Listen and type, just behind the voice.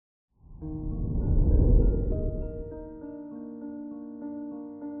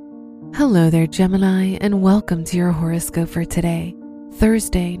Hello there, Gemini, and welcome to your horoscope for today,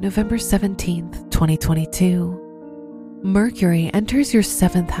 Thursday, November 17th, 2022. Mercury enters your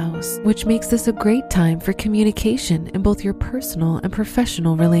 7th house, which makes this a great time for communication in both your personal and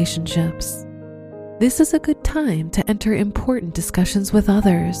professional relationships. This is a good time to enter important discussions with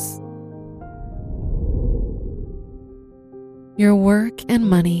others. Your work and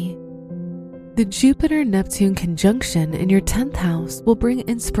money. The Jupiter-Neptune conjunction in your 10th house will bring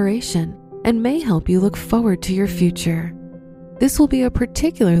inspiration and may help you look forward to your future. This will be a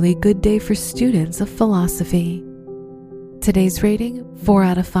particularly good day for students of philosophy. Today's rating, 4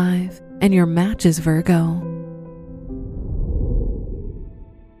 out of 5, and your match is Virgo.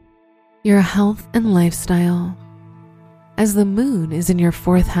 Your health and lifestyle. As the moon is in your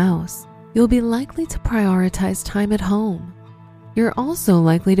 4th house, you'll be likely to prioritize time at home. You're also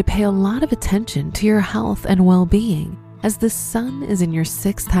likely to pay a lot of attention to your health and well-being as the sun is in your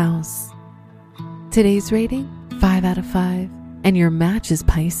 6th house. Today's rating, 5 out of 5, and your match is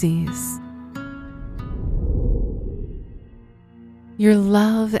Pisces. Your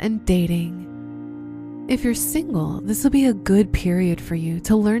love and dating. If you're single, this will be a good period for you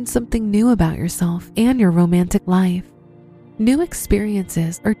to learn something new about yourself and your romantic life. New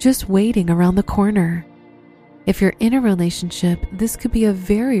experiences are just waiting around the corner. If you're in a relationship, this could be a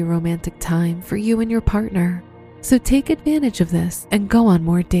very romantic time for you and your partner, so take advantage of this and go on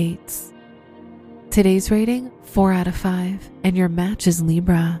more dates. Today's rating, 4 out of 5, and your match is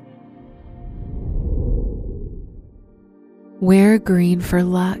Libra. Wear green for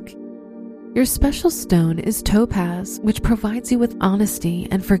luck. Your special stone is topaz, which provides you with honesty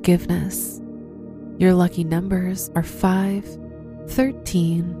and forgiveness. Your lucky numbers are 5,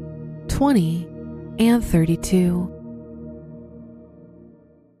 13, 20, and 32.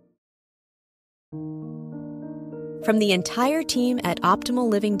 From the entire team at Optimal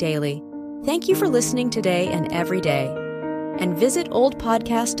Living Daily, thank you for listening today and every day. And visit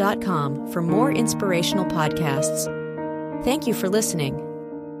oldpodcast.com for more inspirational podcasts. Thank you for listening.